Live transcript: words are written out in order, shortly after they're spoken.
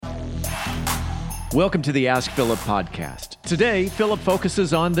Welcome to the Ask Philip podcast. Today, Philip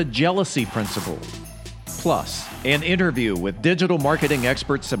focuses on the jealousy principle, plus an interview with digital marketing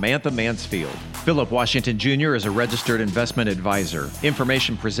expert Samantha Mansfield. Philip Washington Jr. is a registered investment advisor.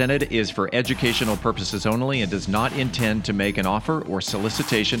 Information presented is for educational purposes only and does not intend to make an offer or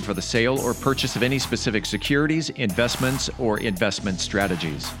solicitation for the sale or purchase of any specific securities, investments, or investment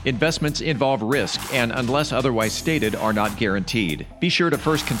strategies. Investments involve risk and, unless otherwise stated, are not guaranteed. Be sure to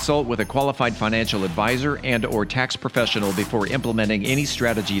first consult with a qualified financial advisor and/or tax professional before implementing any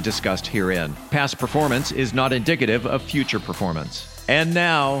strategy discussed herein. Past performance is not indicative of future performance. And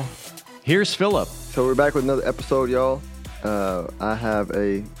now, here's Philip. So we're back with another episode, y'all. I have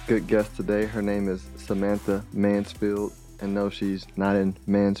a good guest today. Her name is Samantha Mansfield. And no, she's not in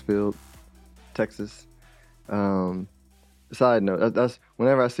Mansfield, Texas. Side note, that's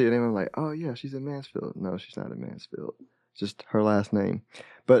whenever I see her name, I'm like, oh yeah, she's in Mansfield. No, she's not in Mansfield. Just her last name.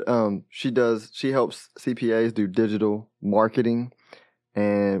 But she helps CPAs do digital marketing,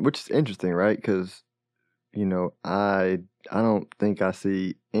 and which is interesting, right? Because I don't think I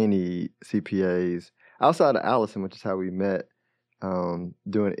see any CPAs outside of Allison, which is how we met,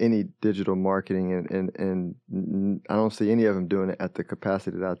 doing any digital marketing, and I don't see any of them doing it at the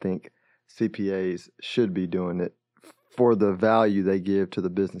capacity that I think CPAs should be doing it for the value they give to the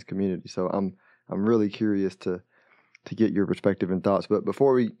business community. So I'm really curious to get your perspective and thoughts. But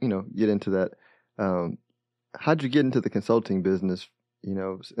before we get into that, how'd you get into the consulting business?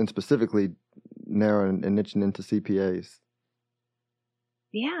 And specifically narrowing and niching into CPAs.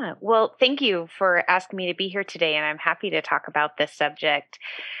 Yeah, well, thank you for asking me to be here today, and I'm happy to talk about this subject.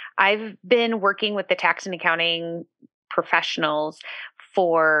 I've been working with the tax and accounting professionals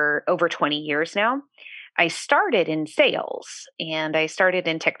for over 20 years now. I started in sales, and I started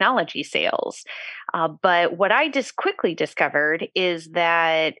in technology sales. But what I just quickly discovered is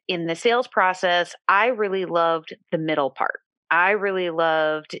that in the sales process, I really loved the middle part. I really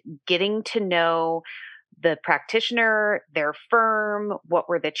loved getting to know the practitioner, their firm, what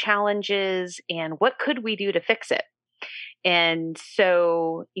were the challenges, and what could we do to fix it. And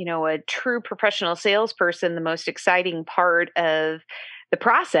so, a true professional salesperson, the most exciting part of the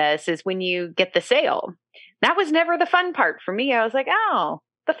process is when you get the sale. That was never the fun part for me. I was like, oh,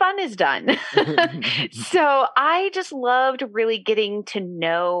 the fun is done. So I just loved really getting to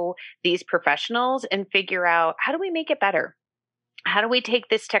know these professionals and figure out, how do we make it better? How do we take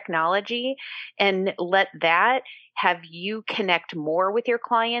this technology and let that have you connect more with your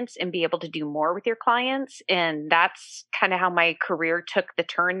clients and be able to do more with your clients? And that's kind of how my career took the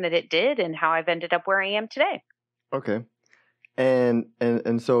turn that it did and how I've ended up where I am today. Okay. And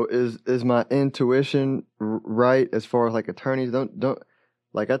so is my intuition right as far as like attorneys? Don't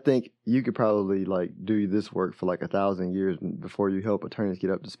like, I think you could probably like do this work for like 1,000 years before you help attorneys get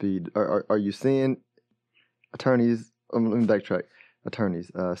up to speed. Are you seeing attorneys? Let me backtrack.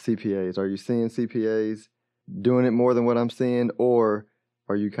 Attorneys, CPAs. Are you seeing CPAs doing it more than what I'm seeing, or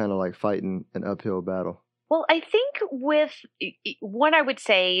are you kind of like fighting an uphill battle? Well, I think with one, I would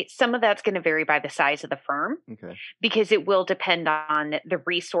say some of that's going to vary by the size of the firm, okay, because it will depend on the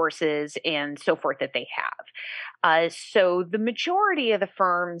resources and so forth that they have. So the majority of the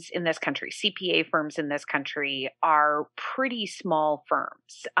firms in this country, CPA firms in this country, are pretty small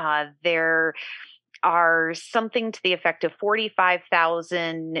firms. They're are something to the effect of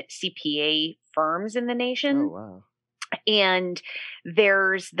 45,000 CPA firms in the nation. Oh, wow. And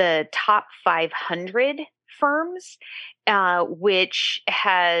there's the top 500 firms, which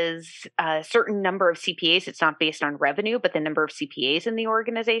has a certain number of CPAs. It's not based on revenue, but the number of CPAs in the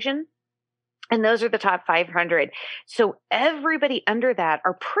organization. And those are the top 500. So everybody under that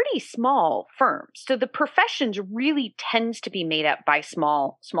are pretty small firms. So the professions really tends to be made up by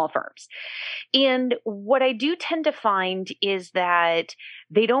small firms. And what I do tend to find is that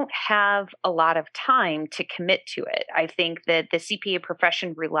they don't have a lot of time to commit to it. I think that the CPA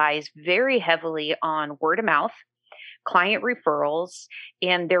profession relies very heavily on word of mouth, client referrals,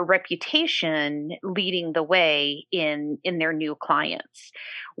 and their reputation leading the way in their new clients.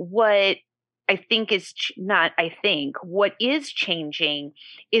 What is changing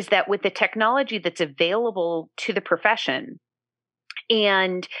is that with the technology that's available to the profession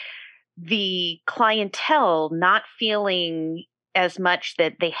and the clientele not feeling as much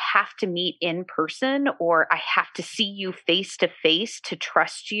that they have to meet in person, or I have to see you face to face to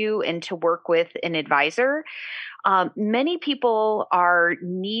trust you and to work with an advisor, Many people are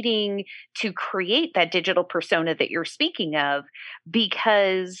needing to create that digital persona that you're speaking of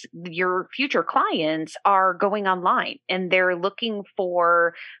because your future clients are going online and they're looking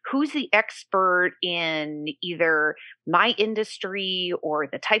for who's the expert in either my industry or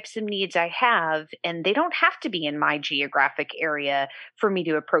the types of needs I have. And they don't have to be in my geographic area for me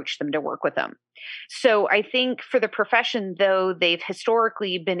to approach them to work with them. So I think for the profession, though they've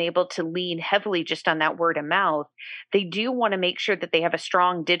historically been able to lean heavily just on that word of mouth, they do want to make sure that they have a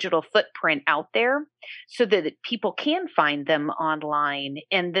strong digital footprint out there so that people can find them online.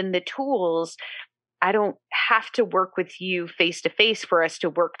 And then the tools, I don't have to work with you face to face for us to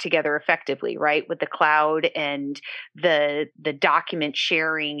work together effectively, right? With the cloud and the document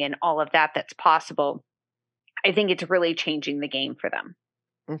sharing and all of that that's possible. I think it's really changing the game for them.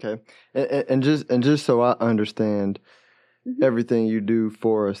 Okay. And just so I understand everything you do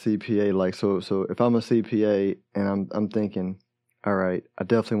for a CPA, like so if I'm a CPA and I'm thinking, all right, I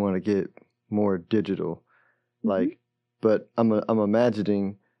definitely want to get more digital. Like, but I'm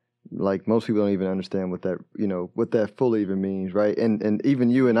imagining like most people don't even understand what that, what that fully even means, right? And even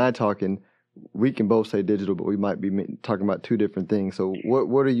you and I talking, we can both say digital, but we might be talking about two different things. So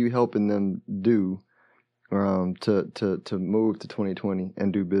what are you helping them do to move to 2020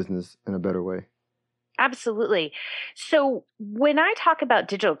 and do business in a better way? Absolutely. So when I talk about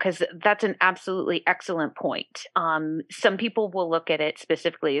digital, because that's an absolutely excellent point. Some people will look at it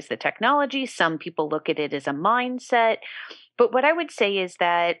specifically as the technology. Some people look at it as a mindset. But what I would say is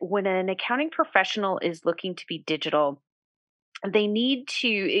that when an accounting professional is looking to be digital, they need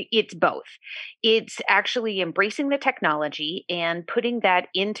to, it's both. It's actually embracing the technology and putting that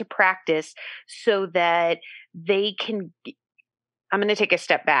into practice so that they can, I'm going to take a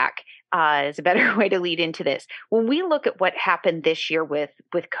step back. Is a better way to lead into this. When we look at what happened this year with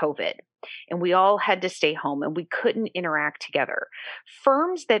COVID, and we all had to stay home and we couldn't interact together,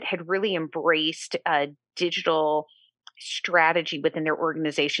 firms that had really embraced a digital strategy within their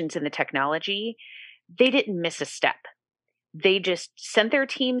organizations and the technology, they didn't miss a step. They just sent their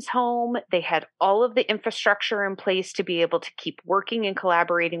teams home. They had all of the infrastructure in place to be able to keep working and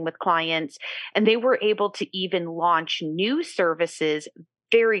collaborating with clients. And they were able to even launch new services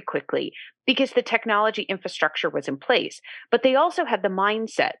very quickly because the technology infrastructure was in place. But they also had the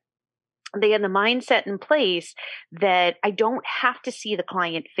mindset. They had the mindset in place that I don't have to see the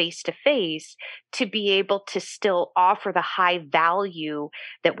client face to face to be able to still offer the high value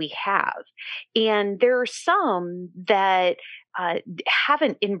that we have. And there are some that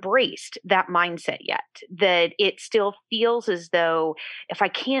haven't embraced that mindset yet, that it still feels as though if I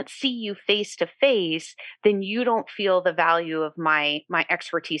can't see you face to face, then you don't feel the value of my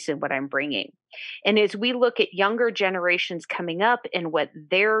expertise in what I'm bringing. And as we look at younger generations coming up and what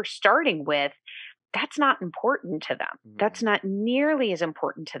they're starting with, that's not important to them. That's not nearly as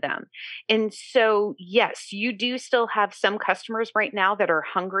important to them. And so, yes, you do still have some customers right now that are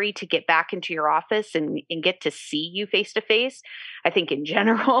hungry to get back into your office and get to see you face to face. I think in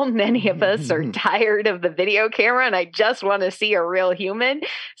general, many of us are tired of the video camera and I just want to see a real human.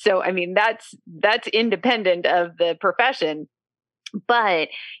 So, I mean, that's independent of the profession. But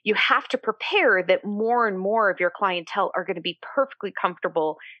you have to prepare that more and more of your clientele are going to be perfectly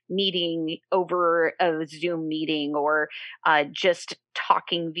comfortable meeting over a Zoom meeting or just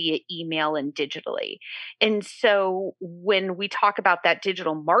talking via email and digitally. And so when we talk about that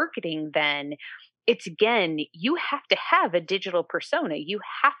digital marketing, then it's again, you have to have a digital persona. You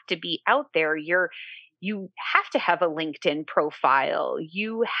have to be out there. You have to have a LinkedIn profile.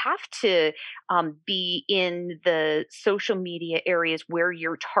 You have to be in the social media areas where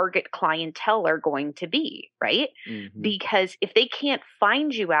your target clientele are going to be, right? Because if they can't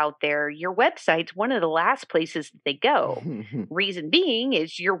find you out there, your website's one of the last places that they go. Reason being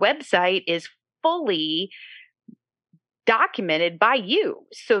is your website is fully documented by you.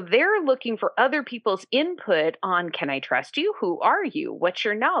 So they're looking for other people's input on, can I trust you? Who are you? What's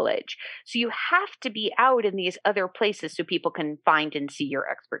your knowledge? So you have to be out in these other places so people can find and see your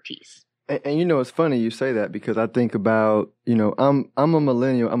expertise. And it's funny you say that because I think about, I'm a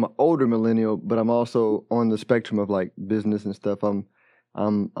millennial, I'm an older millennial, but I'm also on the spectrum of like business and stuff. I'm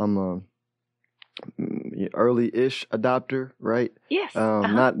a early-ish adopter, right? Yes.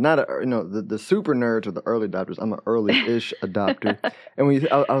 Not the super nerds or the early adopters. I'm an early-ish adopter. And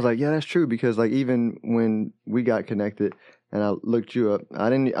I was like, yeah, that's true because like even when we got connected and I looked you up,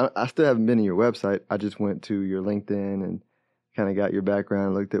 I still haven't been to your website. I just went to your LinkedIn and kind of got your background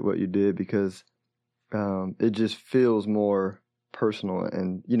and looked at what you did because it just feels more personal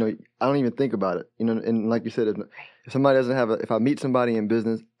and I don't even think about it, and like you said, if somebody doesn't have if I meet somebody in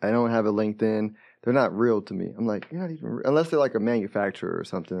business, I don't have a LinkedIn, they're not real to me. I'm like, you're not even unless they're like a manufacturer or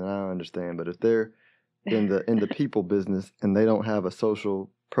something. I don't understand. But if they're in the people business and they don't have a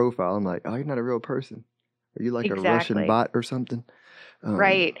social profile, I'm like, oh, you're not a real person. Are you like a Russian bot or something?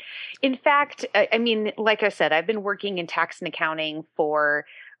 Right. In fact, I mean, like I said, I've been working in tax and accounting for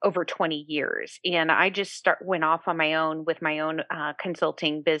over 20 years, and I just went off on my own with my own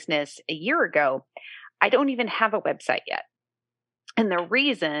consulting business a year ago. I don't even have a website yet. And the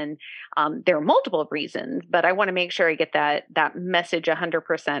reason, there are multiple reasons, but I want to make sure I get that message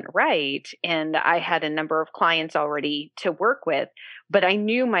 100% right. And I had a number of clients already to work with, but I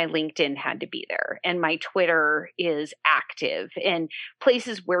knew my LinkedIn had to be there, and my Twitter is active, and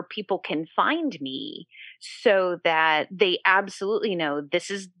places where people can find me so that they absolutely know this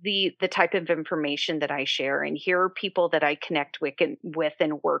is the type of information that I share, and here are people that I connect with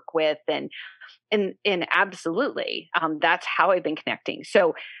and work with, and absolutely, that's how I've been connecting.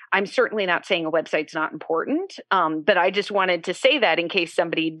 So I'm certainly not saying a website's not important, but I just wanted to say that in case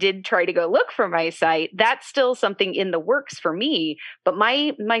somebody did try to go look for my site, that's still something in the works for me. But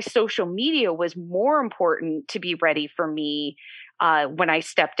my social media was more important to be ready for me when I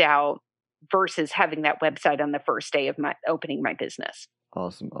stepped out versus having that website on the first day of my opening my business.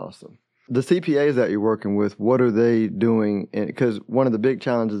 Awesome. The CPAs that you're working with, what are they doing? Because one of the big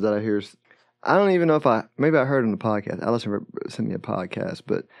challenges that I hear is, I don't even know if maybe I heard on the podcast. Allison sent me a podcast,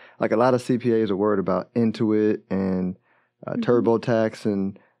 but like a lot of CPAs are worried about Intuit and TurboTax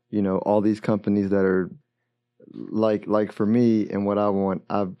and, all these companies that are like for me and what I want.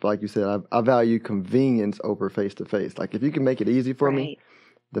 Like you said, I value convenience over face-to-face. Like if you can make it easy for me,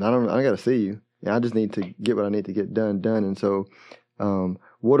 then I got to see you. I just need to get what I need to get done. And so,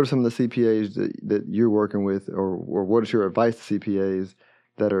 what are some of the CPAs that you're working with, or what is your advice to CPAs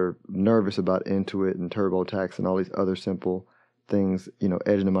that are nervous about Intuit and TurboTax and all these other simple things,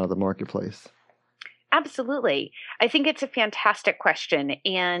 edging them out of the marketplace? Absolutely. I think it's a fantastic question.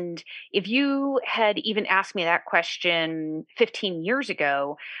 And if you had even asked me that question 15 years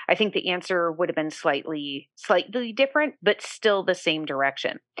ago, I think the answer would have been slightly different, but still the same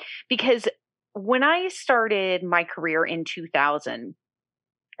direction. Because when I started my career in 2000,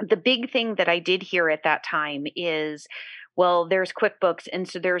 the big thing that I did hear at that time is, well, there's QuickBooks, and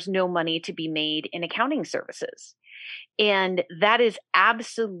so there's no money to be made in accounting services. And that is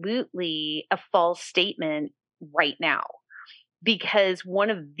absolutely a false statement right now, because one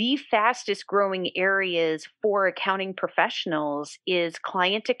of the fastest growing areas for accounting professionals is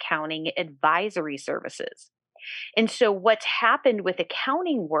client accounting advisory services. And so what's happened with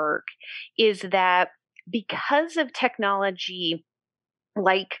accounting work is that because of technology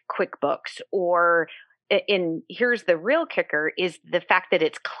like QuickBooks, and here's the real kicker, is the fact that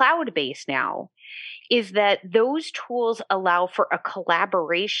it's cloud-based now, is that those tools allow for a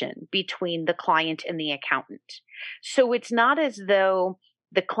collaboration between the client and the accountant. So it's not as though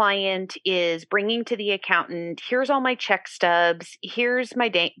the client is bringing to the accountant, here's all my check stubs, here's my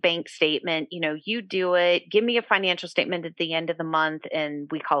bank statement, you do it, give me a financial statement at the end of the month, and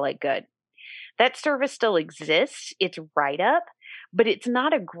we call it good. That service still exists. It's write-up, but it's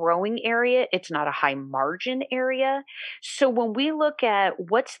not a growing area. It's not a high margin area. So when we look at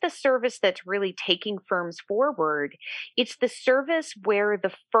what's the service that's really taking firms forward, it's the service where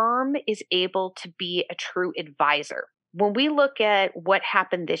the firm is able to be a true advisor. When we look at what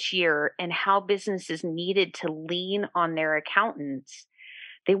happened this year and how businesses needed to lean on their accountants,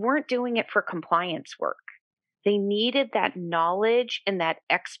 they weren't doing it for compliance work. They needed that knowledge and that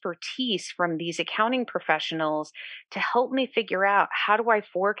expertise from these accounting professionals to help me figure out, how do I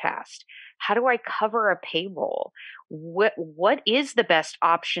forecast? How do I cover a payroll? What is the best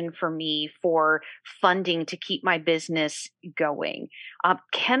option for me for funding to keep my business going?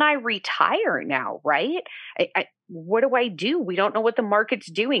 Can I retire now, right? What do I do? We don't know what the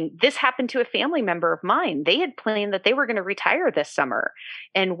market's doing. This happened to a family member of mine. They had planned that they were going to retire this summer.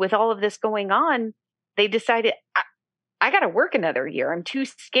 And with all of this going on, they decided, I got to work another year. I'm too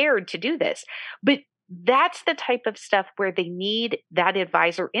scared to do this. But that's the type of stuff where they need that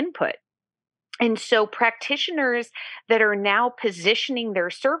advisor input. And so practitioners that are now positioning their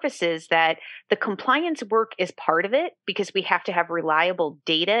services, that the compliance work is part of it because we have to have reliable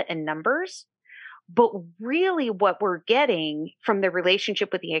data and numbers. But really what we're getting from the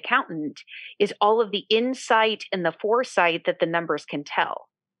relationship with the accountant is all of the insight and the foresight that the numbers can tell.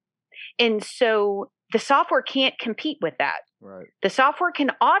 And so the software can't compete with that. Right. The software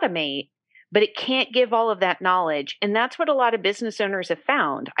can automate, but it can't give all of that knowledge. And that's what a lot of business owners have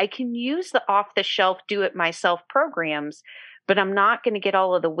found. I can use the off-the-shelf, do-it-myself programs, but I'm not going to get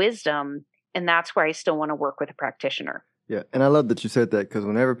all of the wisdom. And that's why I still want to work with a practitioner. Yeah, and I love that you said that, because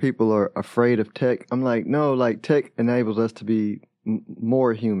whenever people are afraid of tech, I'm like, no, like tech enables us to be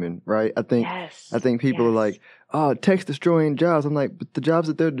more human, right? I think people are like, oh, tech's destroying jobs. I'm like, but the jobs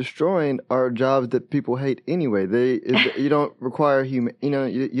that they're destroying are jobs that people hate anyway. You don't require human, you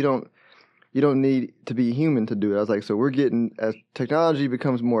don't need to be human to do it. I was like, so we're getting, as technology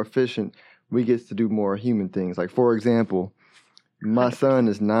becomes more efficient, we get to do more human things. Like, for example, my 100%. Son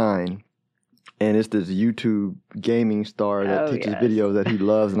is 9. And it's this YouTube gaming star that teaches videos that he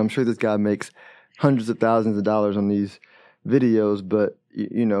loves. And I'm sure this guy makes hundreds of thousands of dollars on these videos. But,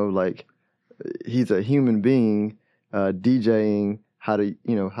 like, he's a human being DJing how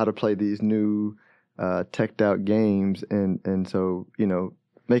to play these new teched out games. And so,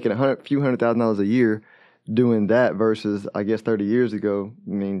 making a few $100,000 a year doing that versus, I guess, 30 years ago.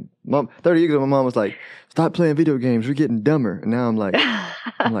 I mean, 30 years ago, my mom was like, stop playing video games. You're getting dumber. And now I'm like,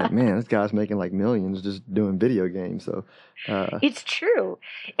 man, this guy's making like millions just doing video games. So it's true.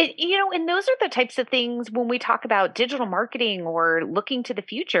 And those are the types of things when we talk about digital marketing or looking to the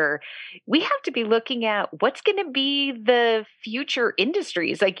future, we have to be looking at what's going to be the future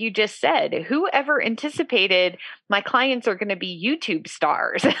industries. Like you just said, whoever anticipated my clients are going to be YouTube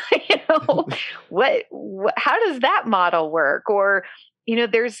stars, how does that model work? Or,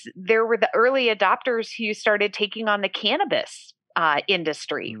 there were the early adopters who started taking on the cannabis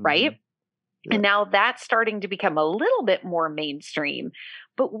industry, right? Yeah. And now that's starting to become a little bit more mainstream.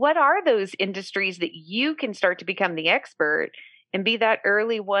 But what are those industries that you can start to become the expert and be that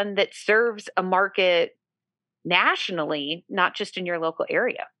early one that serves a market nationally, not just in your local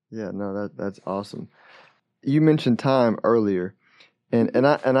area? Yeah, no, that's awesome. You mentioned time earlier, and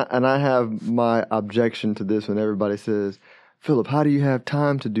I have my objection to this when everybody says, Philip, how do you have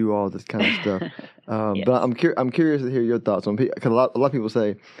time to do all this kind of stuff? Yes. But I'm curious to hear your thoughts on, because a lot of people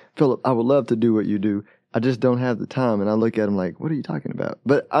say, Philip, I would love to do what you do. I just don't have the time. And I look at them like, what are you talking about?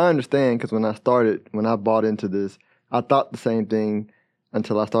 But I understand, because when I bought into this, I thought the same thing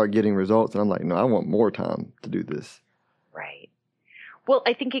until I started getting results. And I'm like, no, I want more time to do this. Right. Well,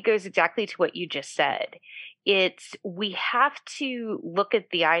 I think it goes exactly to what you just said. We have to look at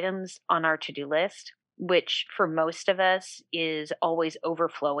the items on our to-do list, which for most of us is always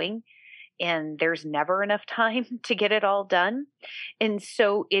overflowing, and there's never enough time to get it all done. And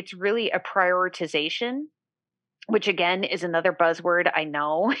so it's really a prioritization, which again is another buzzword. I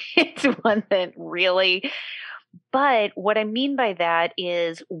know it's one that really, but what I mean by that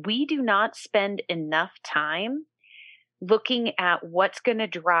is we do not spend enough time looking at what's going to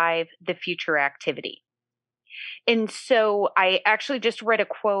drive the future activity. And so I actually just read a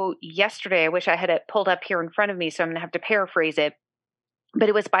quote yesterday. I wish I had it pulled up here in front of me, so I'm going to have to paraphrase it. But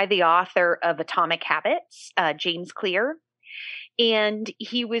it was by the author of Atomic Habits, James Clear. And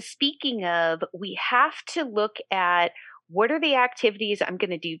he was speaking of, we have to look at what are the activities I'm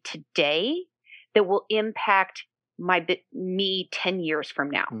going to do today that will impact me 10 years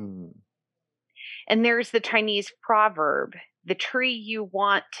from now. Mm. And there's the Chinese proverb, the tree you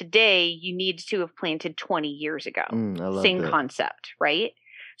want today, you need to have planted 20 years ago. Same concept, right?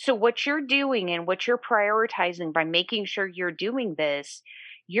 So what you're doing and what you're prioritizing by making sure you're doing this,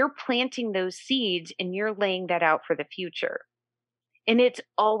 you're planting those seeds and you're laying that out for the future. And it's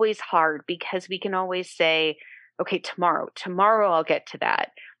always hard because we can always say, okay, tomorrow I'll get to that.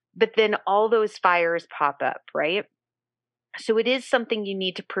 But then all those fires pop up, right? So it is something you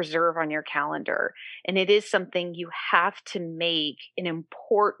need to preserve on your calendar. And it is something you have to make an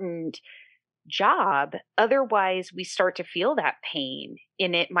important job. Otherwise, we start to feel that pain.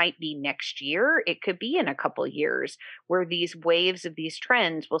 And it might be next year. It could be in a couple of years where these waves of these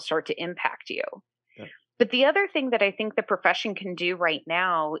trends will start to impact you. Yeah. But the other thing that I think the profession can do right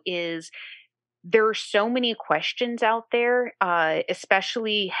now is there are so many questions out there,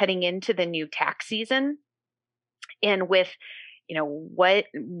 especially heading into the new tax season. And with, what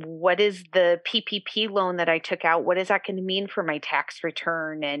is the PPP loan that I took out? What is that going to mean for my tax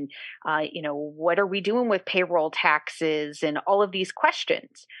return? And, what are we doing with payroll taxes and all of these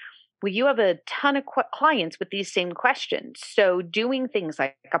questions? Well, you have a ton of clients with these same questions. So doing things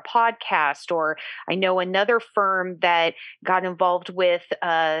like a podcast, or I know another firm that got involved with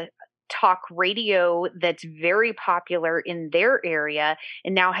talk radio that's very popular in their area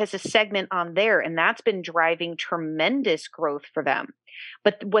and now has a segment on there, and that's been driving tremendous growth for them.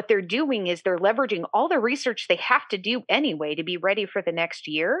 But what they're doing is they're leveraging all the research they have to do anyway to be ready for the next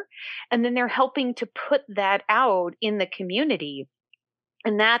year, and then they're helping to put that out in the community.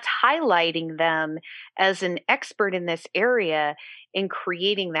 And that's highlighting them as an expert in this area in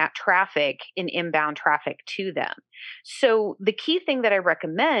creating that traffic and inbound traffic to them. So the key thing that I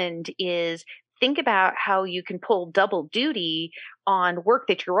recommend is think about how you can pull double duty on work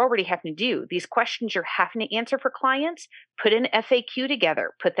that you're already having to do. These questions you're having to answer for clients, put an FAQ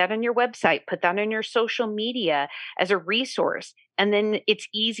together, put that on your website, put that on your social media as a resource. And then it's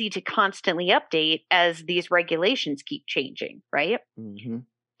easy to constantly update as these regulations keep changing, right? Mm-hmm.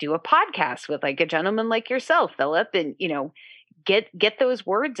 Do a podcast with like a gentleman like yourself, Philip, and, get those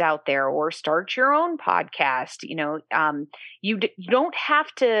words out there, or start your own podcast. You don't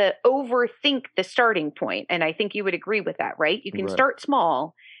have to overthink the starting point. And I think you would agree with that, right? You can start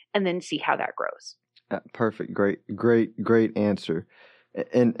small and then see how that grows. Perfect. Great answer.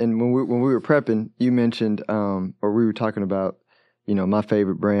 And when we were prepping, you mentioned, or we were talking about, my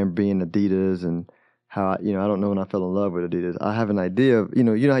favorite brand being Adidas, and how, I don't know when I fell in love with Adidas. I have an idea of, you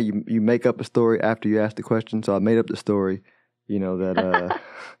know how you make up a story after you ask the question. So I made up the story, that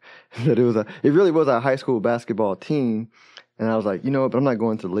it really was our high school basketball team. And I was like, but I'm not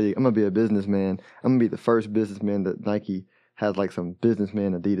going to the league. I'm going to be a businessman. I'm going to be the first businessman that Nike has, like some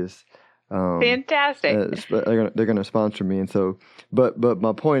businessman Adidas. Fantastic. They're going to sponsor me. And so, but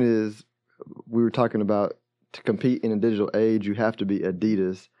my point is, we were talking about, to compete in a digital age, you have to be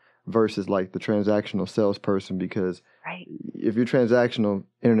Adidas versus like the transactional salesperson, because if you're transactional,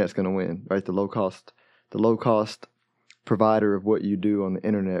 internet's going to win, right? The low cost provider of what you do on the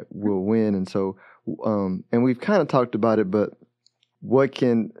internet will win. And so, and we've kind of talked about it, but what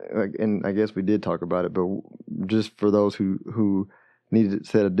can, and I guess we did talk about it, but just for those who need it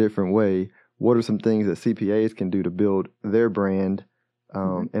said a different way, what are some things that CPAs can do to build their brand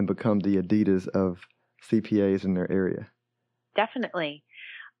and become the Adidas of CPAs in their area? Definitely.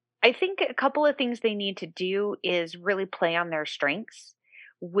 I think a couple of things they need to do is really play on their strengths,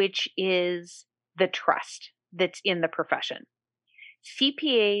 which is the trust that's in the profession.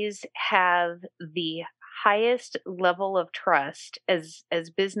 CPAs have the highest level of trust as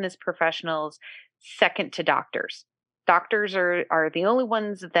business professionals, second to doctors. Doctors are the only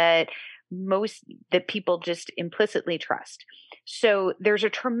ones that people just implicitly trust. So there's a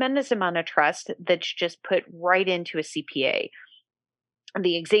tremendous amount of trust that's just put right into a CPA.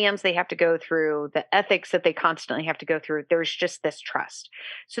 The exams they have to go through, the ethics that they constantly have to go through, there's just this trust.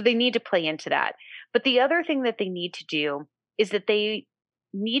 So they need to play into that. But the other thing that they need to do is that they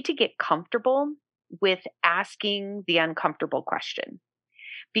need to get comfortable with asking the uncomfortable question.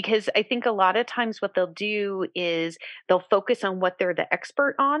 Because I think a lot of times what they'll do is they'll focus on what they're the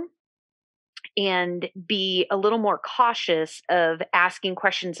expert on and be a little more cautious of asking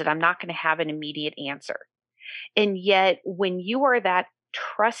questions that I'm not going to have an immediate answer. And yet when you are that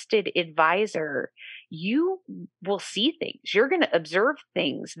trusted advisor, you will see things. You're going to observe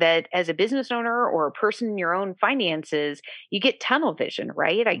things that as a business owner or a person in your own finances, you get tunnel vision,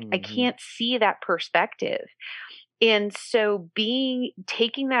 right? I can't see that perspective. And so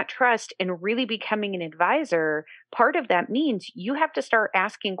taking that trust and really becoming an advisor, part of that means you have to start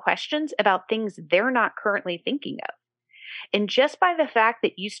asking questions about things they're not currently thinking of. And just by the fact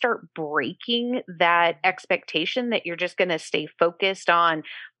that you start breaking that expectation that you're just going to stay focused on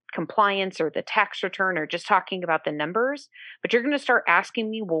compliance or the tax return or just talking about the numbers, but you're going to start asking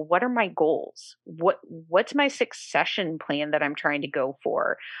me, well, what are my goals? What's my succession plan that I'm trying to go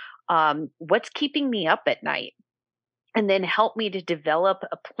for? What's keeping me up at night? And then help me to develop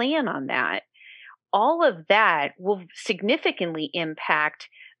a plan on that. All of that will significantly impact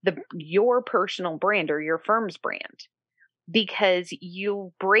your personal brand or your firm's brand, because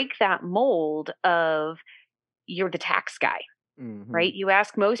you break that mold of you're the tax guy, right? You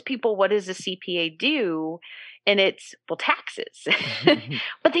ask most people, what does a CPA do? And it's, well, taxes.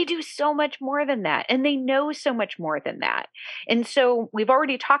 But they do so much more than that. And they know so much more than that. And so we've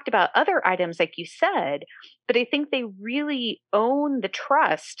already talked about other items, like you said, but I think they really own the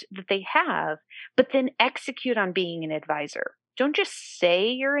trust that they have, but then execute on being an advisor. Don't just say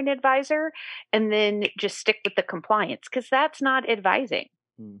you're an advisor and then just stick with the compliance, because that's not advising.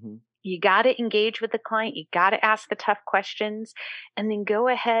 You got to engage with the client. You got to ask the tough questions, and then go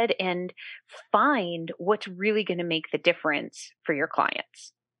ahead and find what's really going to make the difference for your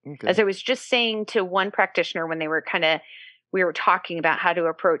clients. Okay. As I was just saying to one practitioner when we were talking about how to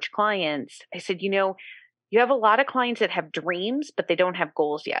approach clients, I said, you have a lot of clients that have dreams, but they don't have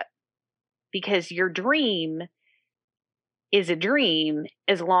goals yet, because your dream is a dream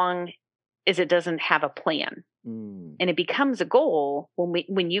as long as it doesn't have a plan. And it becomes a goal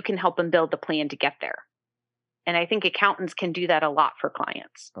when you can help them build the plan to get there. And I think accountants can do that a lot for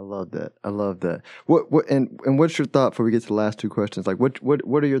clients. I love that. What and what's your thought before we get to the last two questions? Like what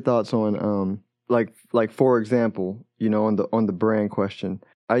are your thoughts on like for example, on the brand question?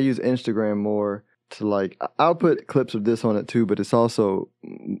 I use Instagram more to I'll put clips of this on it too, but it's also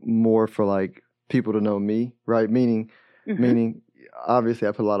more for like people to know me, right? Meaning, obviously,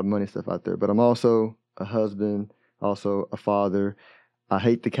 I put a lot of money stuff out there, but I'm also a husband, also a father. I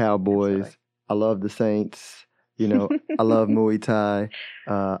hate the Cowboys. Absolutely. I love the Saints. You know, I love Muay Thai.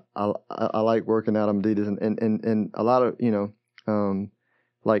 I like working out on Adidas and a lot of,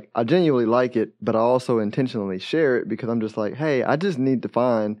 like I genuinely like it, but I also intentionally share it because I'm just like, hey, I just need to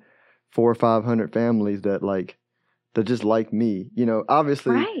find 400 or 500 families that just like me. You know,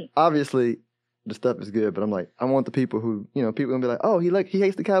 obviously the stuff is good, but I'm like, I want the people who, people gonna be like, oh, he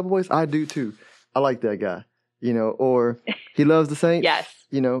hates the Cowboys. I do too. I like that guy. You know, or he loves the Saints. Yes.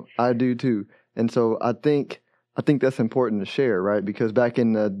 You know, I do too. And so I think that's important to share, right? Because back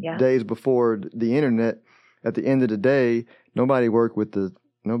in the days before the internet, at the end of the day, nobody worked with the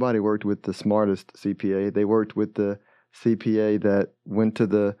smartest CPA. They worked with the CPA that went to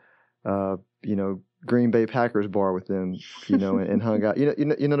the, Green Bay Packers bar with them, and hung out. You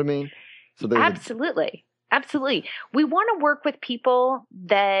know what I mean? So Absolutely. We want to work with people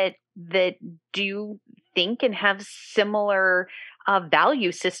that do think and have similar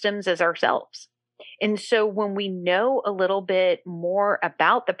value systems as ourselves. And so when we know a little bit more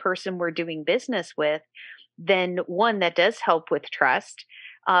about the person we're doing business with, then one, that does help with trust.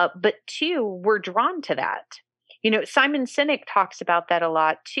 But two, we're drawn to that. Simon Sinek talks about that a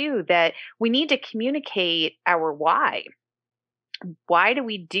lot too, that we need to communicate our why. Why do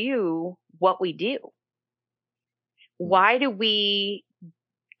we do what we do? Why do we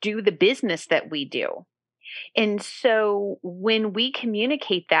do the business that we do? And so when we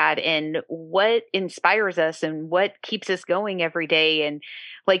communicate that and what inspires us and what keeps us going every day, and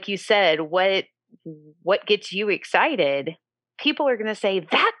like you said, what gets you excited, people are going to say,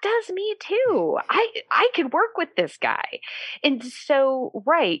 that does me too. I could work with this guy. And so,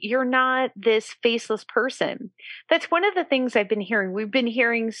 right, you're not this faceless person. That's one of the things I've been hearing. We've been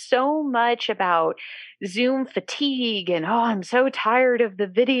hearing so much about Zoom fatigue and, oh, I'm so tired of the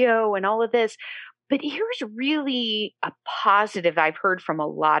video and all of this. But here's really a positive I've heard from a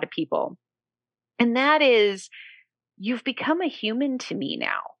lot of people. And that is, you've become a human to me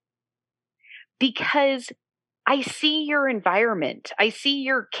now. Because I see your environment. I see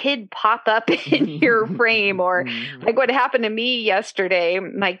your kid pop up in your frame, or like what happened to me yesterday.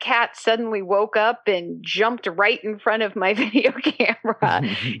 My cat suddenly woke up and jumped right in front of my video camera,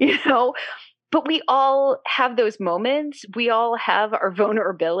 But we all have those moments. We all have our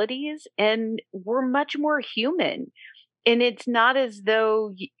vulnerabilities, and we're much more human. And it's not as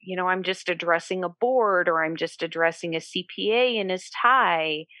though, I'm just addressing a board or I'm just addressing a CPA in his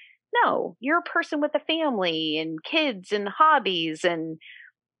tie. No, you're a person with a family and kids and hobbies, and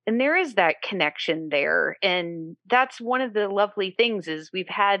there is that connection there. And that's one of the lovely things is we've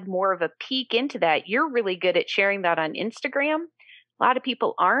had more of a peek into that. You're really good at sharing that on Instagram. A lot of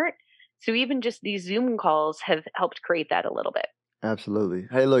people aren't. So even just these Zoom calls have helped create that a little bit. Absolutely.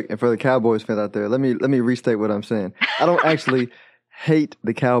 Hey, look, and for the Cowboys fans out there, let me restate what I'm saying. I don't actually hate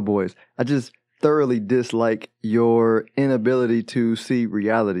the Cowboys. I just thoroughly dislike your inability to see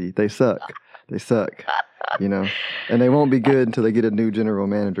reality. They suck. And they won't be good until they get a new general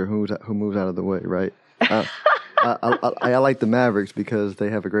manager who moves out of the way, right? I like the Mavericks because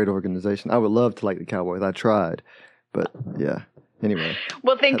they have a great organization. I would love to like the Cowboys. I tried, but yeah. Anyway.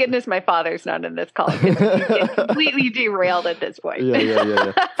 Well, thank goodness my father's not in this call. He's completely derailed at this point.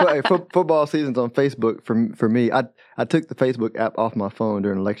 Yeah. Football season's on Facebook for me. I took the Facebook app off my phone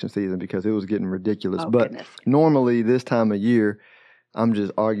during election season because it was getting ridiculous. Normally this time of year, I'm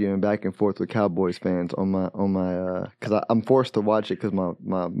just arguing back and forth with Cowboys fans on my because I'm forced to watch it because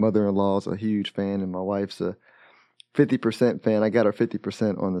my mother-in-law is a huge fan and my wife's a 50% fan. I got her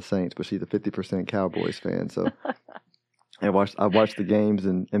 50% on the Saints, but she's a 50% Cowboys fan. So. I watch the games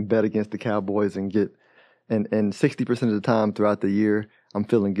and bet against the Cowboys and get and 60% of the time throughout the year I'm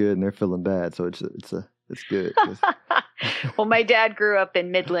feeling good and they're feeling bad. So it's good. Well, my dad grew up in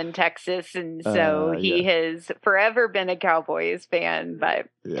Midland, Texas, and so he has forever been a Cowboys fan, but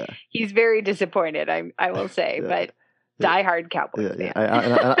he's very disappointed, I will say, but diehard Cowboys fan.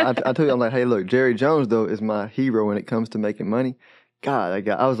 I told you, I'm like, hey, look, Jerry Jones though is my hero when it comes to making money. God,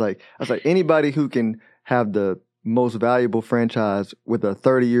 I was like anybody who can have the most valuable franchise with a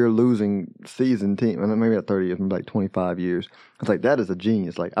 30-year losing season team. Maybe not 30 years, maybe like 25 years. I was like, that is a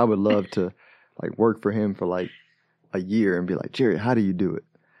genius. Like, I would love to like work for him for like a year and be like, Jerry, how do you do it?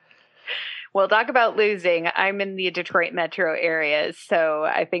 Well, talk about losing. I'm in the Detroit metro area, so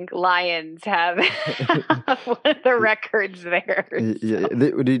I think Lions have one of the records there. Yeah,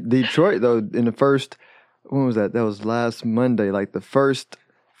 Detroit though, in the first, when was that? That was last Monday. Like the first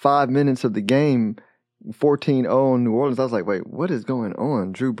 5 minutes of the game, 14-0 in New Orleans. I was like, wait, what is going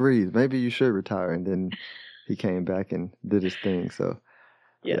on? Drew Brees, maybe you should retire. And then he came back and did his thing. So,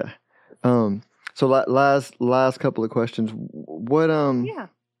 yeah. So last couple of questions. What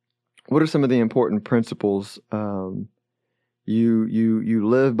are some of the important principles you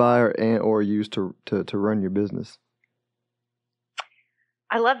live by or use to run your business?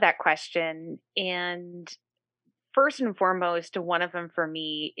 I love that question. And first and foremost, one of them for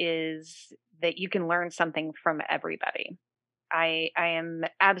me is that you can learn something from everybody. I am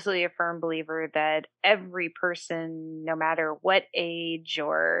absolutely a firm believer that every person, no matter what age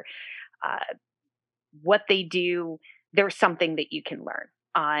or what they do, there's something that you can learn.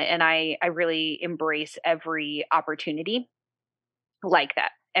 And I really embrace every opportunity like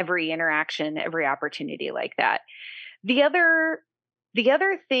that, every interaction, every opportunity like that. The other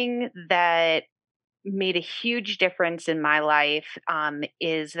thing that made a huge difference in my life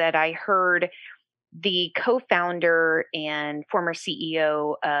is that I heard the co-founder and former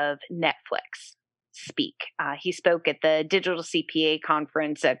CEO of Netflix speak. He spoke at the Digital CPA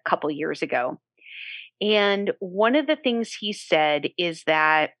conference a couple years ago. And one of the things he said is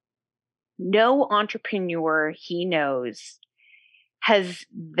that no entrepreneur he knows has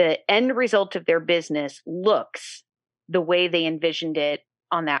the end result of their business looks the way they envisioned it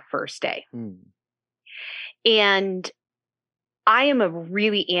on that first day. And I am a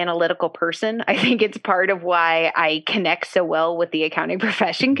really analytical person. I think it's part of why I connect so well with the accounting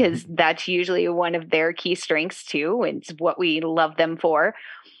profession, because that's usually one of their key strengths too. It's what we love them for.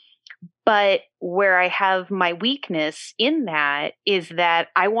 But where I have my weakness in that is that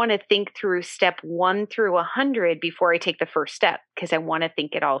I want to think through step 1 through 100 before I take the first step, because I want to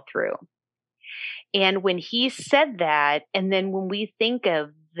think it all through. And when he said that, and then when we think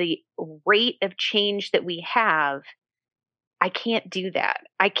of the rate of change that we have, I can't do that.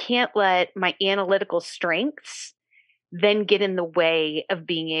 I can't let my analytical strengths then get in the way of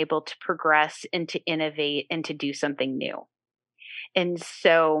being able to progress and to innovate and to do something new. And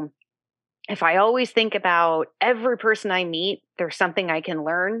so if I always think about every person I meet, there's something I can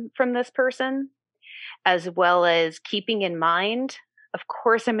learn from this person, as well as keeping in mind, of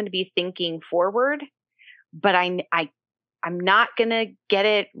course, I'm going to be thinking forward, but I'm not going to get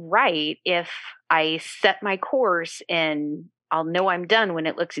it right if I set my course and I'll know I'm done when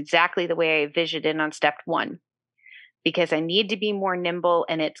it looks exactly the way I envisioned it on step 1, because I need to be more nimble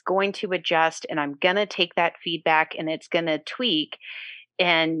and it's going to adjust and I'm going to take that feedback and it's going to tweak.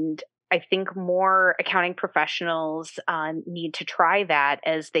 And I think more accounting professionals need to try that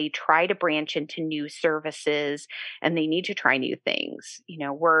as they try to branch into new services and they need to try new things. You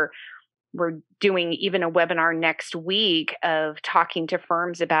know, we're doing even a webinar next week of talking to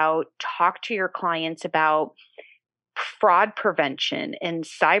firms about talk to your clients about fraud prevention and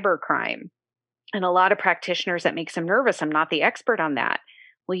cybercrime. And a lot of practitioners, that makes them nervous. I'm not the expert on that.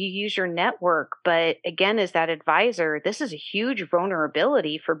 Well, you use your network. But again, as that advisor, this is a huge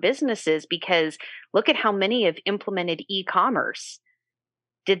vulnerability for businesses, because look at how many have implemented e-commerce.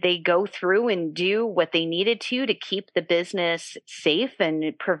 Did they go through and do what they needed to keep the business safe and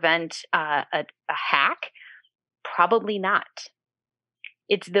prevent a hack? Probably not.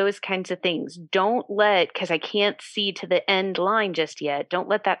 It's those kinds of things. Don't let, because I can't see to the end line just yet, don't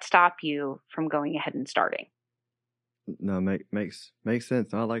let that stop you from going ahead and starting. No, makes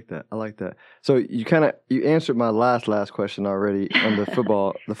sense. I like that. So you answered my last question already on the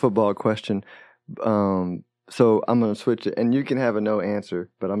football question. So I'm going to switch it, and you can have a no answer,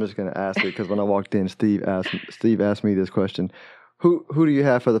 but I'm just going to ask it because when I walked in, Steve asked me this question: Who do you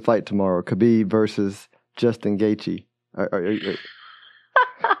have for the fight tomorrow? Khabib versus Justin Gaethje.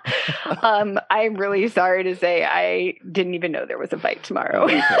 I'm really sorry to say I didn't even know there was a fight tomorrow.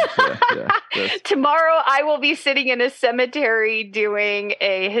 Yes. Tomorrow I will be sitting in a cemetery doing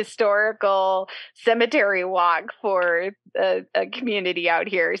a historical cemetery walk for a community out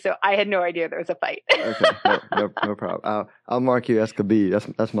here. So I had no idea there was a fight. Okay, no problem. I'll mark you as Khabib.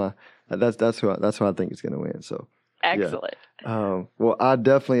 That's who I think is going to win. So excellent. Yeah. Well, I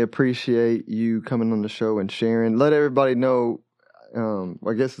definitely appreciate you coming on the show and sharing. Let everybody know.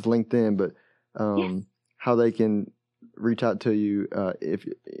 I guess it's LinkedIn, but yes, how they can reach out to you if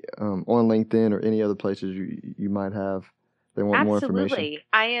on LinkedIn or any other places you might have. They want more information.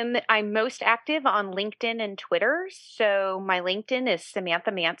 Absolutely. I'm most active on LinkedIn and Twitter. So my LinkedIn is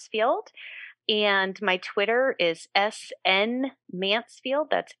Samantha Mansfield. And my Twitter is SN Mansfield.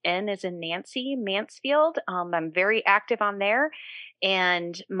 That's N as in Nancy Mansfield. I'm very active on there.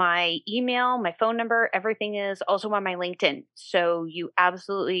 And my email, my phone number, everything is also on my LinkedIn. So you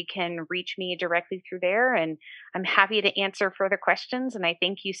absolutely can reach me directly through there. And I'm happy to answer further questions. And I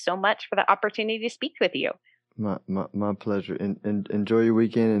thank you so much for the opportunity to speak with you. My pleasure. And enjoy your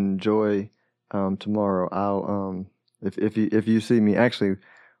weekend and enjoy tomorrow. I'll if you see me, actually,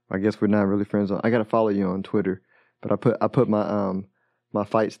 I guess we're not really friends I gotta follow you on Twitter, but I put my my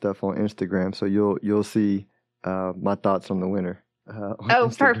fight stuff on Instagram, so you'll see my thoughts on the winner.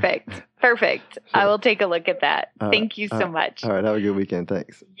 Perfect. Sure. I will take a look at that. Thank you so much. All right, have a good weekend.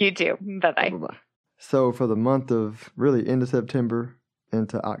 Thanks. You too. Bye-bye. Bye-bye. So for the month of really end of September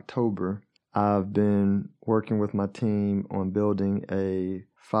into October, I've been working with my team on building a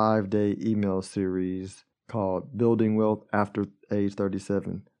 5-day email series called Building Wealth After Age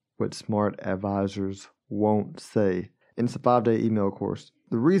 37, What Smart Advisors Won't Say. And it's a 5-day email course.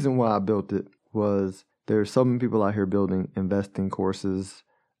 The reason why I built it was there's so many people out here building investing courses.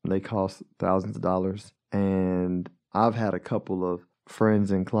 They cost thousands of dollars. And I've had a couple of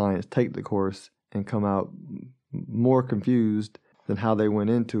friends and clients take the course and come out more confused than how they went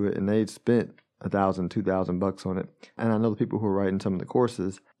into it. And they'd spent $1,000, $2,000 on it. And I know the people who are writing some of the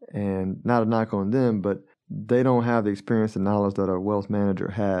courses, and not a knock on them, but they don't have the experience and knowledge that a wealth manager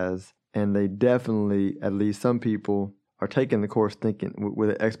has. And they definitely, at least some people, are taking the course thinking with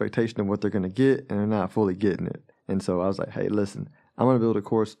an expectation of what they're going to get, and they're not fully getting it. And so I was like, hey, listen, I'm going to build a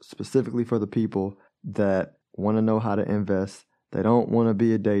course specifically for the people that want to know how to invest. They don't want to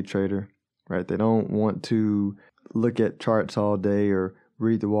be a day trader, right? They don't want to look at charts all day or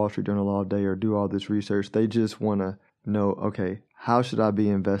read the Wall Street Journal all day or do all this research. They just want to know, okay, how should I be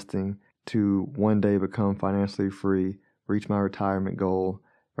investing to one day become financially free, reach my retirement goal,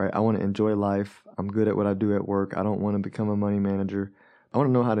 right? I want to enjoy life. I'm good at what I do at work. I don't want to become a money manager. I want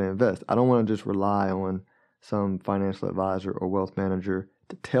to know how to invest. I don't want to just rely on some financial advisor or wealth manager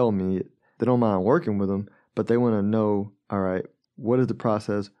to tell me. They don't mind working with them, but they want to know, all right, what is the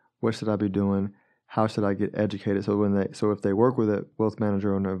process? What should I be doing? How should I get educated? So if they work with a wealth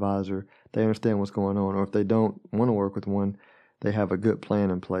manager or an advisor, they understand what's going on. Or if they don't want to work with one, they have a good plan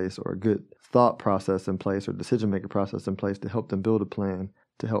in place or a good thought process in place or decision-making process in place to help them build a plan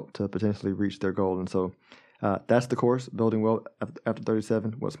to help to potentially reach their goal. And so that's the course, Building Wealth After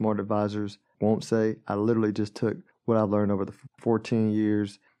 37, What Smart Advisors Won't Say. I literally just took what I've learned over the 14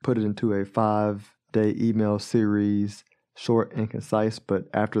 years, put it into a 5-day email series, short and concise. But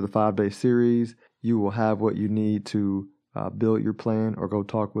after the 5-day series, you will have what you need to build your plan or go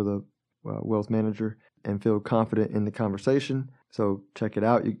talk with a wealth manager and feel confident in the conversation. So check it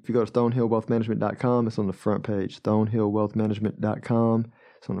out. If you go to StonehillWealthManagement.com, it's on the front page, StonehillWealthManagement.com.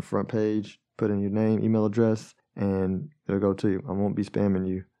 It's on the front page. Put in your name, email address, and it'll go to you. I won't be spamming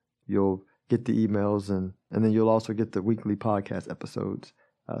you. You'll get the emails, and then you'll also get the weekly podcast episodes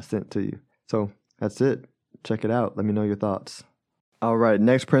sent to you. So that's it. Check it out. Let me know your thoughts. All right,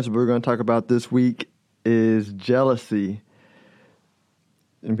 next principle we're going to talk about this week is jealousy.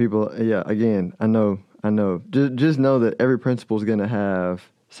 And people, yeah, again, I know. Just know that every principle is going to have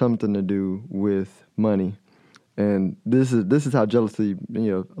something to do with money. And this is how jealousy,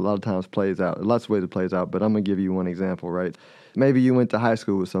 a lot of times plays out. Lots of ways it plays out, but I'm going to give you one example, right? Maybe you went to high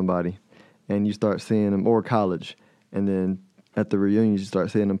school with somebody and you start seeing them, or college, and then at the reunion you start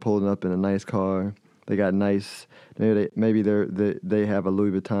seeing them pulling up in a nice car. They got nice, maybe they have a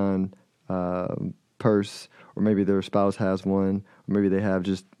Louis Vuitton purse, or maybe their spouse has one, or maybe they have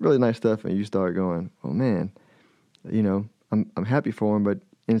just really nice stuff, and you start going, oh man, I'm happy for them, but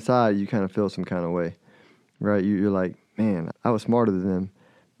inside you kind of feel some kind of way. Right, you're like, man, I was smarter than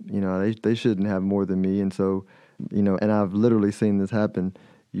them. They shouldn't have more than me. And so, and I've literally seen this happen.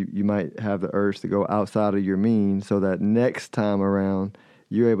 You might have the urge to go outside of your means so that next time around,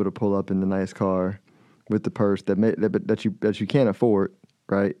 you're able to pull up in the nice car with the purse that you can't afford,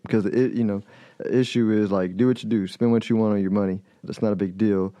 right? Because the issue is like, do what you do, spend what you want on your money. That's not a big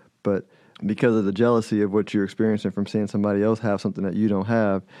deal, but because of the jealousy of what you're experiencing from seeing somebody else have something that you don't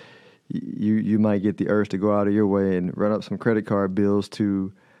have, you might get the urge to go out of your way and run up some credit card bills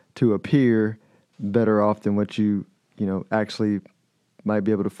to appear better off than what you actually might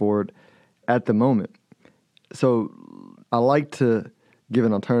be able to afford at the moment. So I like to give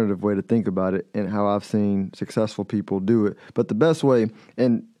an alternative way to think about it and how I've seen successful people do it. But the best way,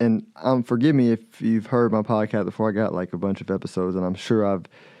 and forgive me if you've heard my podcast before, I got like a bunch of episodes, and I'm sure I've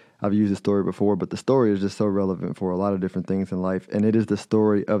used the story before, but the story is just so relevant for a lot of different things in life, and it is the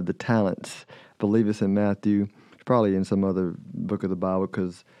story of the talents. I believe it's in Matthew. It's probably in some other book of the Bible,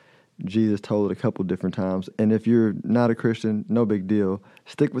 because Jesus told it a couple different times. And if you're not a Christian, no big deal.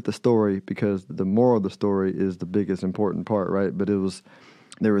 Stick with the story because the moral of the story is the biggest important part, right? But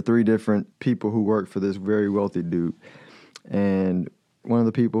there were 3 different people who worked for this very wealthy dude. And one of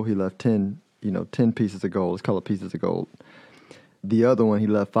the people, he left 10 pieces of gold. Let's call it pieces of gold. The other one, he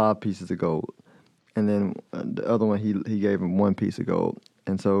left 5 pieces of gold. And then the other one, he gave him 1 piece of gold.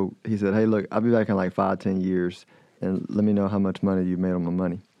 And so he said, hey, look, I'll be back in like 5-10 years, and let me know how much money you made on my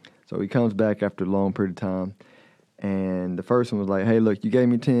money. So he comes back after a long period of time, and the first one was like, hey, look, you gave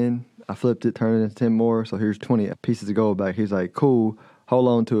me 10. I flipped it, turned it into 10 more, so here's 20 pieces of gold back. He's like, cool, hold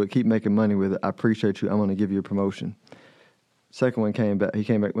on to it, keep making money with it. I appreciate you. I'm going to give you a promotion. Second one came back. He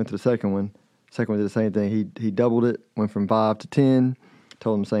came back, went to the second one. Second one did the same thing. He doubled it, went from 5 to 10,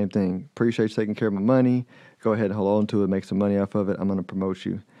 told him the same thing. Appreciate you taking care of my money. Go ahead and hold on to it, make some money off of it. I'm going to promote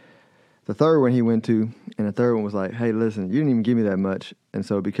you. The third one he went to, and the third one was like, hey, listen, you didn't even give me that much. And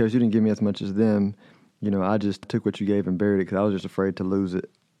so because you didn't give me as much as them, I just took what you gave and buried it because I was just afraid to lose it,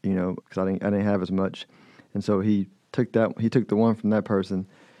 because I didn't have as much. And so he took the one from that person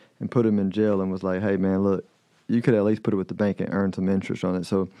and put him in jail and was like, hey, man, look, you could at least put it with the bank and earn some interest on it.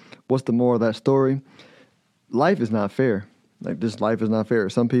 So what's the moral of that story? Life is not fair. Like, this life is not fair.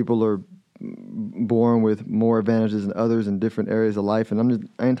 Some people are born with more advantages than others in different areas of life. And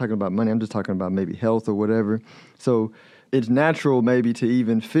I ain't talking about money. I'm just talking about maybe health or whatever. So it's natural maybe to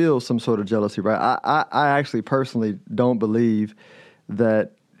even feel some sort of jealousy, right? I actually personally don't believe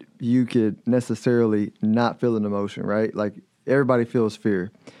that you could necessarily not feel an emotion, right? Like, everybody feels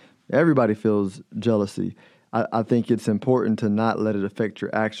fear. Everybody feels jealousy. I think it's important to not let it affect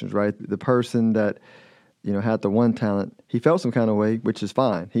your actions, right? The person that, had the one talent, he felt some kind of way, which is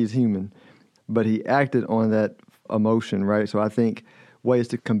fine. He's human. But he acted on that emotion, right? So I think ways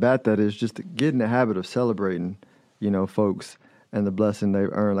to combat that is just to get in the habit of celebrating, folks and the blessing they've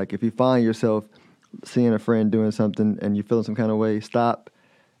earned. Like, if you find yourself seeing a friend doing something and you feeling some kind of way, stop,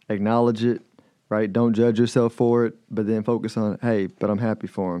 acknowledge it, right? Don't judge yourself for it, but then focus on, hey, but I'm happy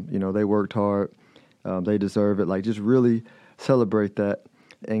for them. They worked hard. They deserve it. Like, just really celebrate that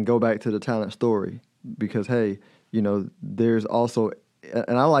and go back to the talent story because, hey, there's also,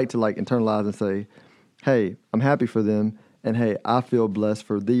 and I like to internalize and say, hey, I'm happy for them. And hey, I feel blessed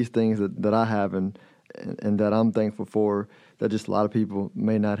for these things that I have and that I'm thankful for that just a lot of people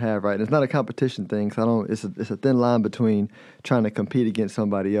may not have, right? And it's not a competition thing. It's a thin line between trying to compete against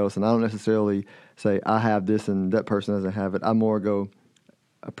somebody else. And I don't necessarily say I have this and that person doesn't have it. I more go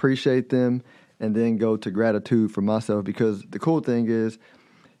appreciate them and then go to gratitude for myself, because the cool thing is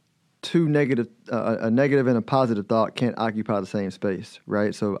a negative and a positive thought can't occupy the same space,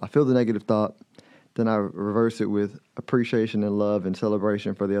 right? So I feel the negative thought, then I reverse it with appreciation and love and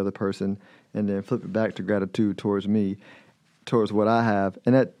celebration for the other person, and then flip it back to gratitude towards me, towards what I have,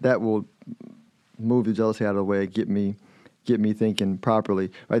 and that will move the jealousy out of the way, get me thinking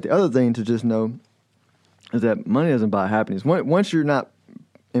properly, right? The other thing to just know is that money doesn't buy happiness. Once you're not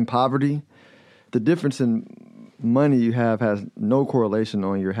in poverty, the difference in money you have has no correlation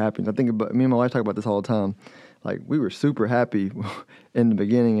on your happiness. I think about me and my wife talk about this all the time. Like, we were super happy in the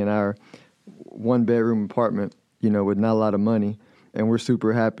beginning in our 1-bedroom apartment, with not a lot of money, and we're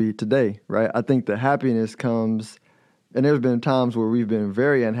super happy today, right? I think the happiness comes, and there's been times where we've been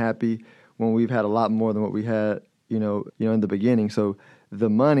very unhappy when we've had a lot more than what we had, in the beginning. So the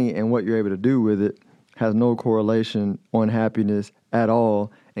money and what you're able to do with it has no correlation on happiness at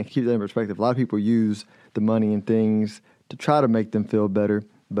all. And keep that in perspective. A lot of people use the money and things to try to make them feel better.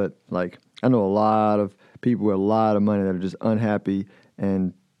 But I know a lot of people with a lot of money that are just unhappy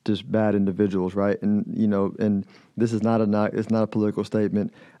and just bad individuals, right? And, and this is not it's not a political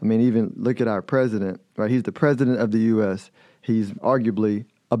statement. I mean, even look at our president, right? He's the president of the U.S. He's arguably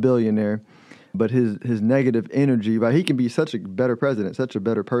a billionaire. But his negative energy, right? He can be such a better president, such a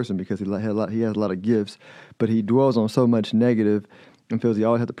better person because he has a lot of gifts, but he dwells on so much negative and feels he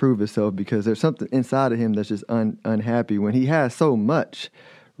always has to prove himself because there's something inside of him that's just unhappy when he has so much,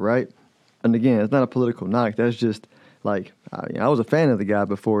 right? And again, it's not a political knock. That's just I was a fan of the guy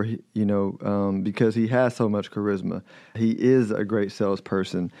before, because he has so much charisma. He is a great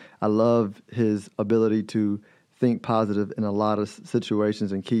salesperson. I love his ability to think positive in a lot of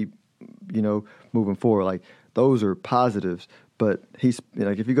situations and keep moving forward. Those are positives. But he's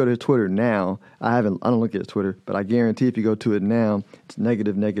if you go to his Twitter now, I don't look at his Twitter, but I guarantee if you go to it now, it's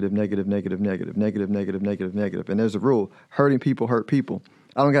negative, negative, negative, negative, negative, negative, negative, negative, negative. And there's a rule: hurting people hurt people.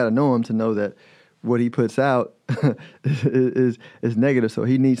 I don't got to know him to know that what he puts out is negative. So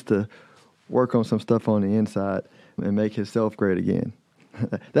he needs to work on some stuff on the inside and make himself great again.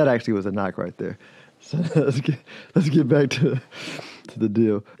 That actually was a knock right there. So let's get back to to the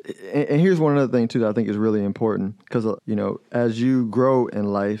deal. And here's one other thing, too, that I think is really important. Because, as you grow in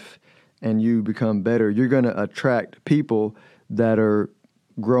life and you become better, you're going to attract people that are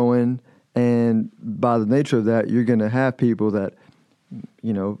growing. And by the nature of that, you're going to have people that,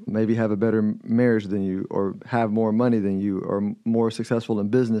 maybe have a better marriage than you, or have more money than you, or more successful in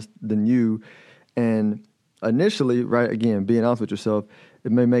business than you. And initially, right, again, being honest with yourself,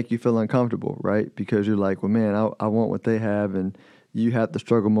 it may make you feel uncomfortable, right? Because you're like, well, man, I want what they have, and you have to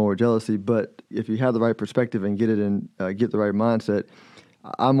struggle more with jealousy. But if you have the right perspective and get the right mindset,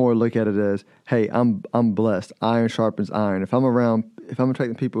 I more look at it as, hey, I'm blessed. Iron sharpens iron. If I'm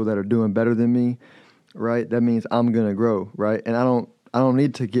attracting people that are doing better than me, right, that means I'm gonna grow, right? And I don't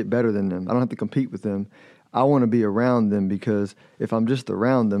need to get better than them. I don't have to compete with them. I want to be around them, because if I'm just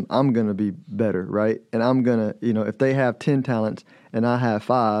around them, I'm going to be better, right? And I'm going to, if they have 10 talents and I have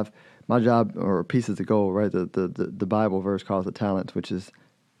 5, my job, or pieces of gold, right? The Bible verse calls it talents, which is,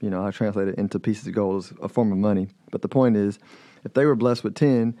 I translate it into pieces of gold as a form of money. But the point is, if they were blessed with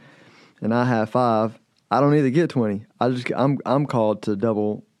 10 and I have 5, I don't need to get 20. I'm called to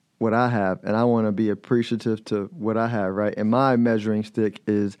double what I have, and I want to be appreciative to what I have, right? And my measuring stick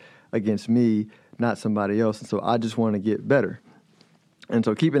is against me, not somebody else. And so I just want to get better. And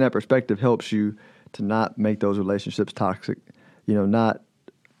so keeping that perspective helps you to not make those relationships toxic, not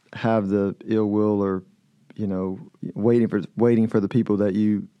have the ill will, or, waiting for the people that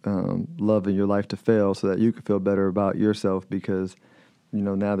you love in your life to fail so that you can feel better about yourself, because,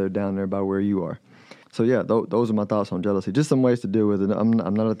 now they're down there by where you are. So yeah, those are my thoughts on jealousy. Just some ways to deal with it. I'm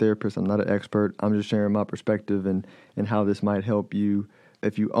not a therapist. I'm not an expert. I'm just sharing my perspective and how this might help you.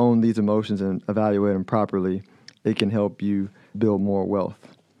 If you own these emotions and evaluate them properly, it can help you build more wealth.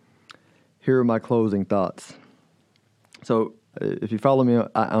 Here are my closing thoughts. So if you follow me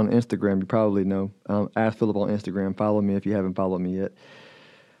on Instagram, you probably know. Ask Philip on Instagram. Follow me if you haven't followed me yet.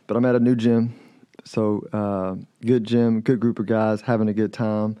 But I'm at a new gym. So good gym, good group of guys, having a good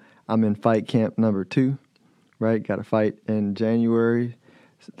time. I'm in fight camp number 2, right? Got a fight in January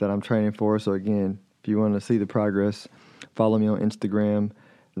that I'm training for. So again, if you want to see the progress, follow me on Instagram.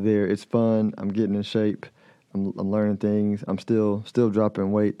 There, it's fun. I'm getting in shape. I'm learning things. I'm still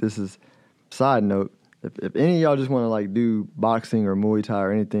dropping weight. This is side note. If any of y'all just want to do boxing or Muay Thai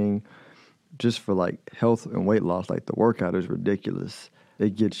or anything, just for health and weight loss, the workout is ridiculous.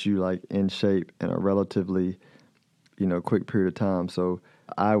 It gets you in shape in a relatively, quick period of time. So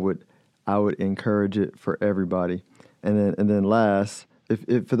I would encourage it for everybody. And then last,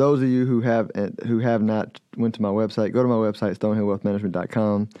 if for those of you who have not went to my website, go to my website,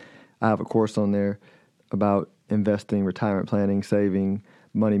 stonehillwealthmanagement.com. I have a course on there about investing, retirement planning, saving,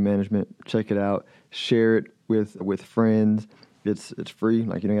 money management. Check it out. Share it with friends. It's free. You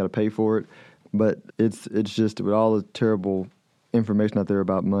don't got to pay for it. But it's just with all the terrible information out there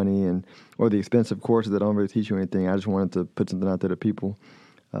about money or the expensive courses that don't really teach you anything. I just wanted to put something out there that people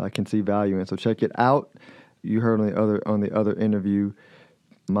can see value in. So check it out. You heard on the other interview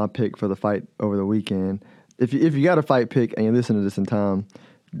my pick for the fight over the weekend. If you got a fight pick and you listen to this in time,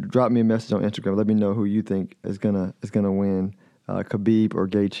 drop me a message on Instagram. Let me know who you think is gonna win, Khabib or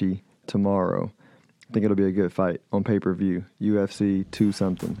Gaethje tomorrow. I think it'll be a good fight on pay-per-view. UFC 2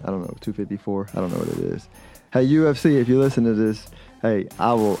 something. I don't know, 254. I don't know what it is. Hey, UFC, if you listen to this, hey,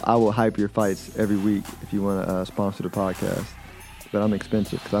 I will hype your fights every week if you want to sponsor the podcast. But I'm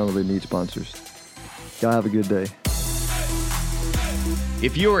expensive because I don't really need sponsors. Y'all have a good day.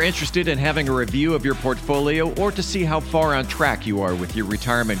 If you are interested in having a review of your portfolio or to see how far on track you are with your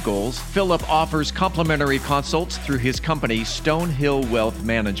retirement goals, Philip offers complimentary consults through his company, Stonehill Wealth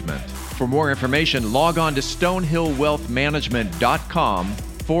Management. For more information, log on to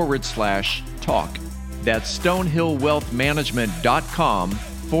stonehillwealthmanagement.com/talk. That's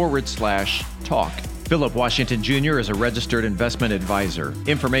stonehillwealthmanagement.com/talk. Philip Washington Jr. is a registered investment advisor.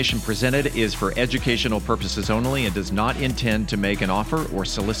 Information presented is for educational purposes only and does not intend to make an offer or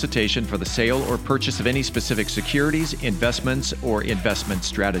solicitation for the sale or purchase of any specific securities, investments, or investment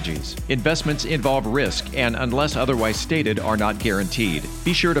strategies. Investments involve risk and, unless otherwise stated, are not guaranteed.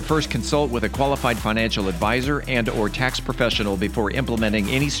 Be sure to first consult with a qualified financial advisor and/or tax professional before implementing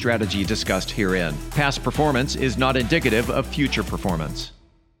any strategy discussed herein. Past performance is not indicative of future performance.